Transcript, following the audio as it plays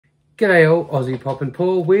G'day all, Aussie Pop and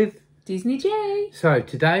Paul with Disney J. So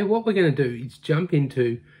today what we're going to do is jump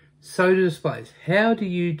into soda displays. How do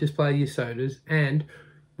you display your sodas and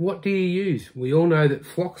what do you use? We all know that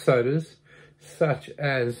flock sodas, such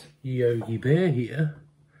as Yogi Bear here,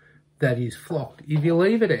 that is flocked. If you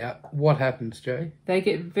leave it out, what happens, Jay? They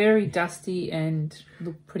get very dusty and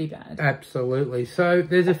look pretty bad. Absolutely. So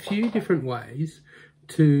there's a few different ways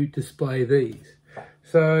to display these.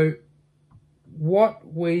 So what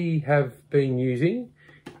we have been using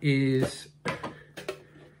is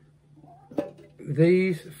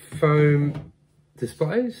these foam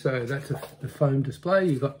displays. So that's a foam display.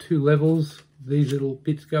 You've got two levels these little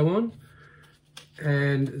bits go on.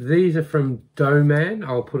 And these are from Doman.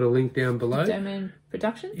 I'll put a link down below. Doman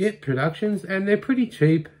Productions? Yep, Productions. And they're pretty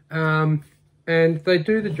cheap. And they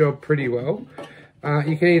do the job pretty well.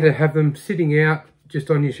 You can either have them sitting out just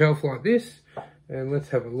on your shelf like this. And let's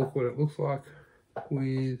have a look what it looks like.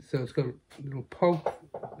 So it's got a little pulp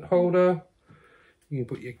holder. You can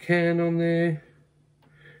put your can on there.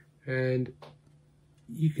 And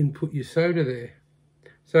you can put your soda there.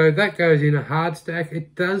 So that goes in a hard stack.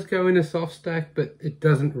 It does go in a soft stack, but it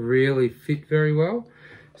doesn't really fit very well.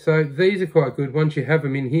 So these are quite good. Once you have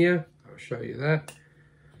them in here, I'll show you that.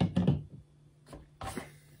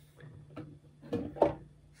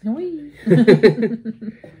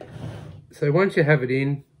 So once you have it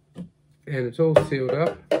in, and it's all sealed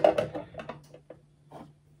up.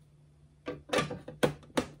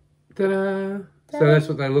 Ta-da! So that's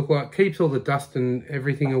what they look like. Keeps all the dust and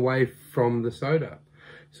everything away from the soda.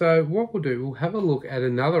 So what we'll do, we'll have a look at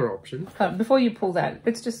another option. Before you pull that,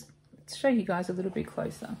 let's show you guys a little bit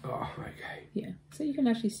closer. Oh, okay. Yeah, so you can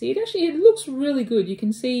actually see it. Actually, it looks really good. You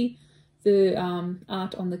can see the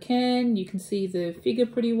art on the can. You can see the figure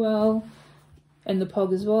pretty well. And the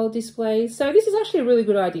POG as well displays. So this is actually a really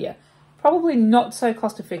good idea. Probably not so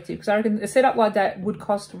cost effective because I reckon a setup like that would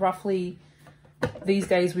cost roughly, these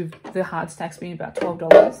days with the hard stacks being about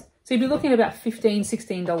 $12. So you'd be looking at about $15,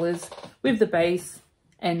 $16 with the base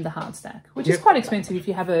and the hard stack, which is quite expensive if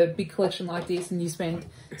you have a big collection like this and you spend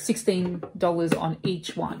 $16 on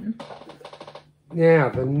each one. Now,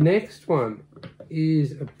 the next one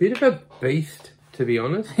is a bit of a beast, to be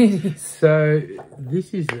honest. It is. So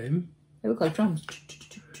this is them. They look like drums.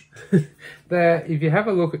 If you have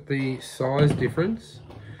a look at the size difference,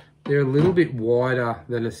 they're a little bit wider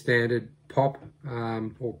than a standard pop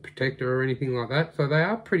or protector or anything like that. So they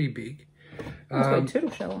are pretty big. It's got a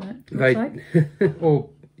turtle shell on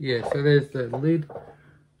it. Yeah, so there's the lid.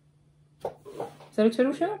 Is that a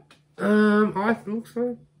turtle shell? I think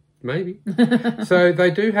so. Maybe. So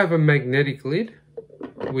they do have a magnetic lid,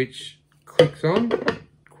 which clicks on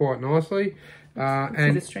quite nicely.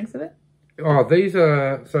 See the strength of it? Oh, these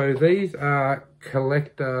are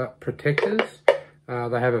collector protectors.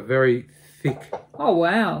 They have a very thick. Oh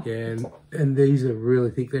wow! Yeah, and these are really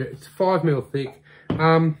thick. It's 5 mil thick.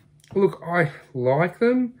 Look, I like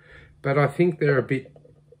them, but I think they're a bit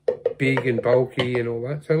big and bulky and all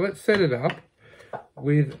that. So let's set it up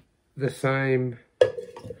with the same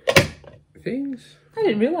things. I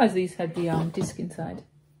didn't realise these had the disc inside.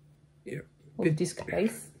 Yeah. Or the disc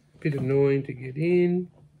base. Bit annoying to get in.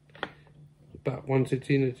 But once it's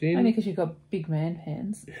in, it's in. Only because you've got big man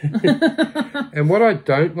hands. And what I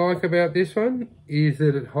don't like about this one is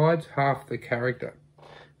that it hides half the character.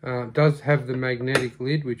 It does have the magnetic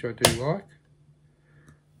lid, which I do like.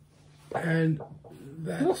 And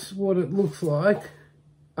that's what it looks like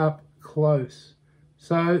up close.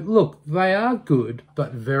 So, look, they are good,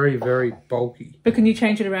 but very, very bulky. But can you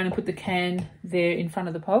change it around and put the can there in front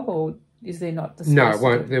of the POG, or is there not the space? No, it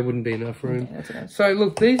won't. There wouldn't be enough room. Okay, that's what I was... So,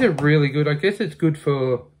 look, these are really good. I guess it's good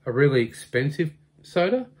for a really expensive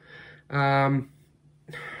soda.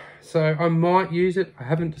 So I might use it. I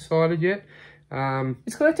haven't decided yet.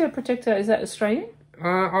 Is Collector Protector, is that Australian?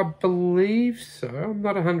 I believe so. I'm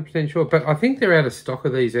not 100% sure, but I think they're out of stock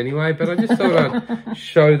of these anyway. But I just thought I'd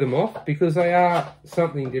show them off because they are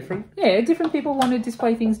something different. Yeah, different people want to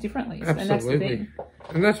display things differently. Absolutely. And that's the thing.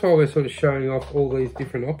 And that's why we're sort of showing off all these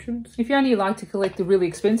different options. If you only like to collect the really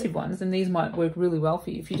expensive ones, then these might work really well for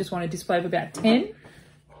you. If you just want to display of about 10,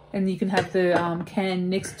 and you can have the can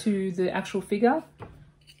next to the actual figure.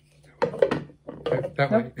 That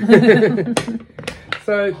way.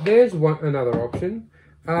 So there's another option.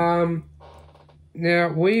 Now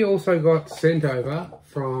we also got sent over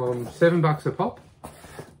from $7 a pop.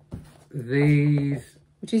 These,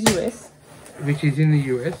 which is US. Which is in the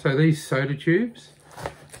US. So these soda tubes.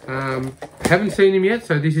 Haven't seen them yet,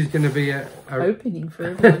 so this is going to be a opening for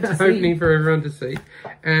everyone to see. Opening for everyone to see,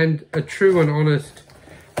 and a true and honest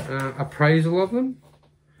appraisal of them.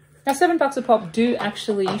 Now, $7 a pop do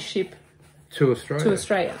actually ship to Australia. To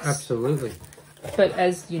Australia. Absolutely. But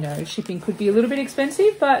as you know, shipping could be a little bit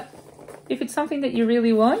expensive, but if it's something that you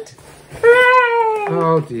really want, hooray!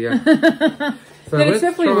 Oh dear. So then it's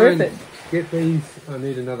definitely worth it. Get these. I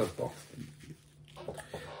need another box.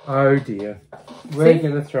 Oh dear. We're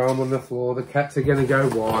going to throw them on the floor. The cats are going to go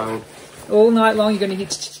wild. All night long, you're going to hear...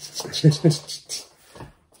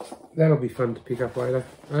 That'll be fun to pick up later.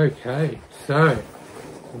 Okay, so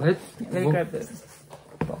let's... Let me grab the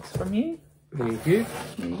box from you. Thank you.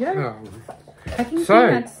 There you go. Oh.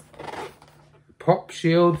 So, Pop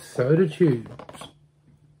Shield soda tubes.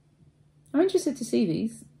 I'm interested to see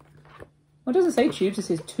these. Well, it doesn't say tubes, it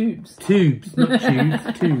says tubes. Tubes, not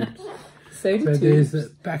tubes, tubes. So tubes. There's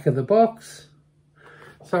the back of the box.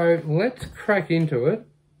 So let's crack into it.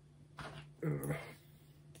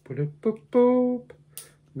 Boop.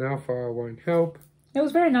 Now fire won't help. It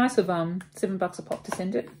was very nice of $7 a pop to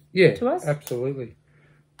send it to us. Absolutely.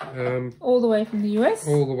 All the way from the US.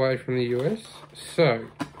 All the way from the US. So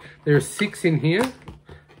there are 6 in here.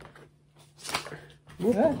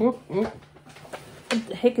 Whoop. What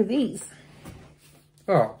the heck are these?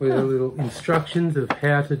 Oh, with a little instructions of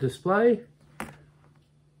how to display.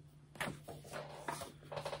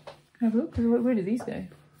 Have a look. Where do these go?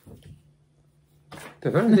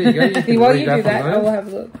 Don't know. There you go. You can While read you do that, on I will have a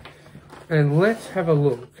look. And let's have a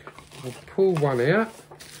look. We'll pull one out.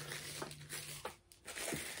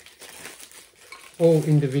 All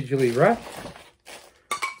individually wrapped.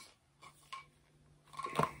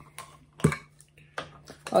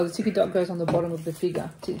 Oh, the ticky dot goes on the bottom of the figure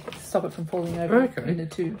to stop it from falling over in the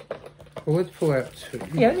tube. Well, let's pull out 2.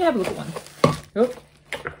 Yeah, let me have a look at one. Yep.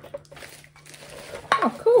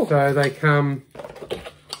 Oh, cool. So they come...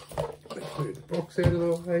 Let's move the box out of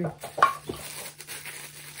the way.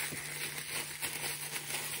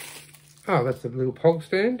 Oh, that's a little pog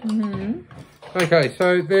stand. Okay,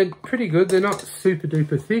 so they're pretty good. They're not super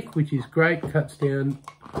duper thick, which is great. Cuts down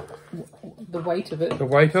the weight of it. The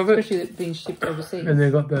weight of it. Especially it being shipped overseas. And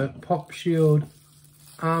they've got the Pop Shield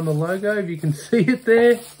Armour logo, if you can see it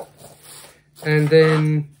there. And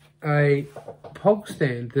then a pog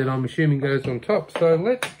stand that I'm assuming goes on top. So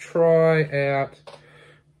let's try out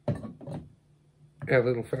our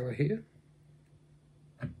little fella here.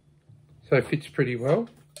 So it fits pretty well.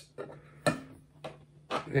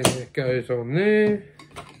 And it goes on there.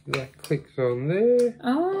 That clicks on there.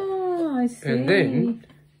 Oh, I see. And then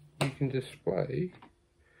you can display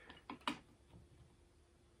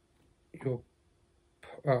your...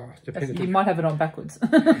 Oh, depends. You might have it on backwards.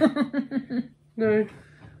 No.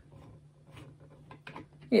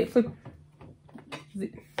 Yeah, flip.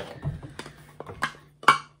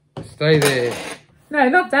 Stay there. No,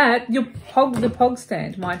 not that. The pog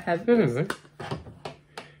stand might have this. No.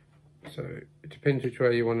 So it depends which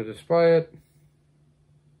way you want to display it.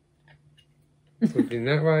 Put it in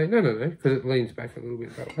that way. No, because it leans back a little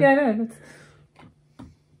bit that way. Yeah, no.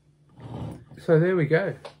 So there we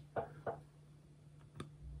go.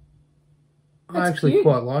 I That's actually cute.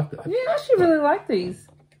 quite like that. Yeah, I actually really like these.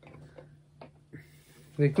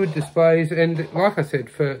 They're good displays, and like I said,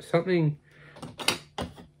 for something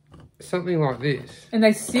like this. And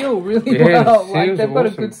they seal really well. Like they've got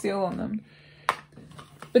a good seal on them.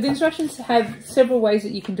 But the instructions have several ways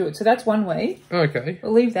that you can do it. So that's one way. Okay.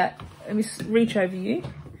 We'll leave that. Let me reach over you.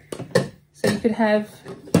 So you could have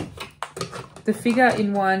the figure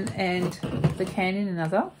in one and the can in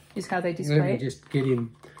another, is how they display it. Let me just get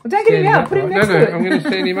him. Well, don't get him out. Put him next to it. No, I'm going to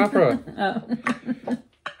stand him upright. Oh.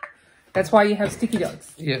 That's why you have sticky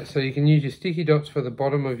dots. Yeah, so you can use your sticky dots for the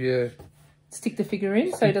bottom of your... Stick the figure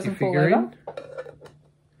in so it doesn't fall over.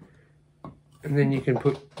 And then you can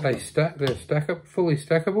put... They're fully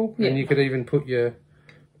stackable. Yeah. And you could even put your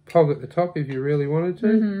pog at the top if you really wanted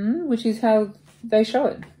to. Which is how they show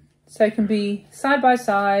it. So it can be side by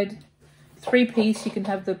side, 3-piece. You can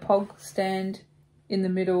have the pog stand in the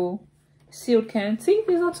middle, sealed can. See,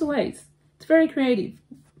 there's lots of ways. It's very creative.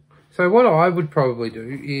 So what I would probably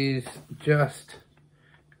do is just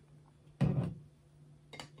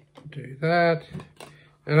do that.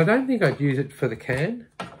 And I don't think I'd use it for the can,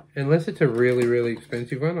 unless it's a really, really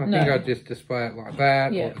expensive one. I think I'd just display it like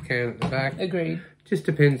that, or the can at the back. Agreed. Just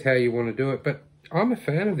depends how you want to do it, but I'm a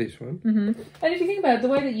fan of this one. And if you think about it, the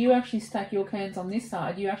way that you actually stack your cans on this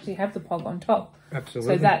side, you actually have the pog on top.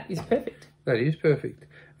 Absolutely. So that is perfect. That is perfect.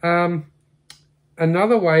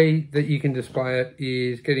 Another way that you can display it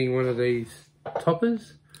is getting one of these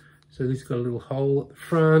toppers. So this has got a little hole at the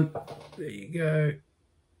front. There you go.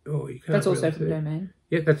 Oh, you can't. That's also from Domain.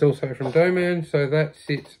 Yep, that's also from Domain. So that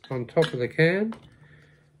sits on top of the can.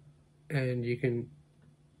 And you can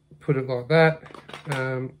put it like that.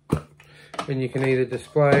 And you can either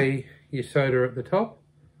display your soda at the top.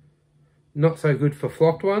 Not so good for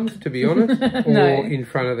flocked ones, to be honest, or in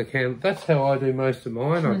front of the can. That's how I do most of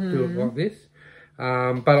mine. I do it like this.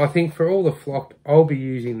 But I think for all the flocked, I'll be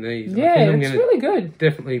using these. Yeah, it's really good.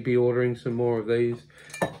 Definitely be ordering some more of these.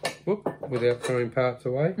 Whoop, without throwing parts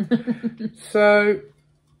away. So,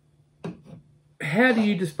 how do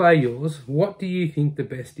you display yours? What do you think the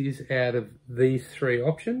best is out of these three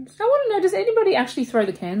options? I want to know, does anybody actually throw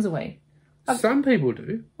the cans away? Some people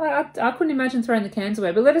do. I couldn't imagine throwing the cans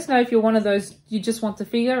away, but let us know if you're one of those, you just want the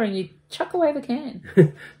figure and you chuck away the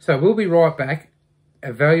can. So we'll be right back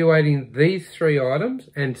evaluating these three items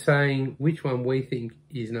and saying which one we think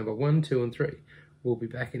is number 1, 2 and 3. We'll be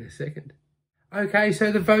back in a second. Okay,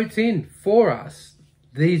 so the vote's in for us.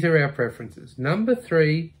 These are our preferences. Number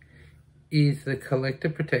 3 is the Collector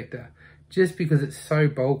Protector, just because it's so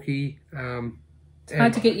bulky. It's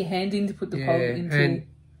hard to get your hand in to put the pog into. And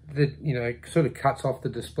that, you know, sort of cuts off the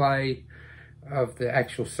display of the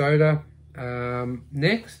actual soda.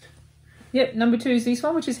 Next. Yep, number 2 is this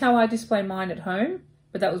one, which is how I display mine at home.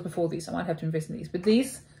 But that was before this. I might have to invest in these. But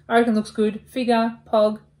this, I reckon, looks good. Figure,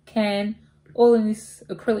 pog, can, all in this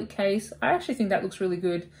acrylic case. I actually think that looks really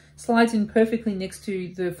good. Slides in perfectly next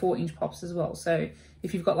to the 4-inch pops as well. So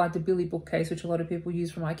if you've got like the Billy bookcase, which a lot of people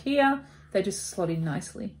use from IKEA, they just slot in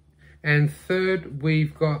nicely. And third,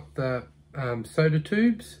 we've got the soda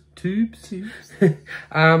tubes,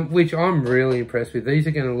 which I'm really impressed with. These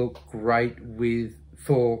are going to look great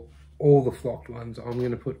for all the flocked ones. I'm going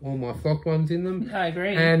to put all my flocked ones in them. I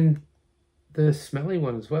agree. And the smelly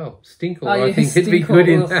one as well. Stinkle, oh, yeah, I think it'd be good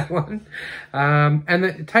in that one. And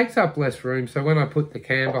it takes up less room. So when I put the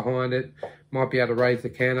can behind it, might be able to raise the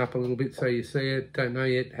can up a little bit so you see it. Don't know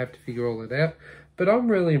yet, have to figure all that out. But I'm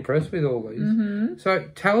really impressed with all these. So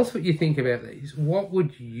tell us what you think about these. What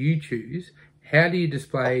would you choose? How do you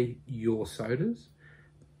display your sodas?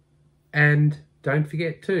 And don't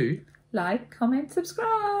forget to like, comment,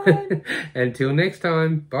 subscribe. Until next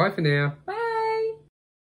time, bye for now. Bye.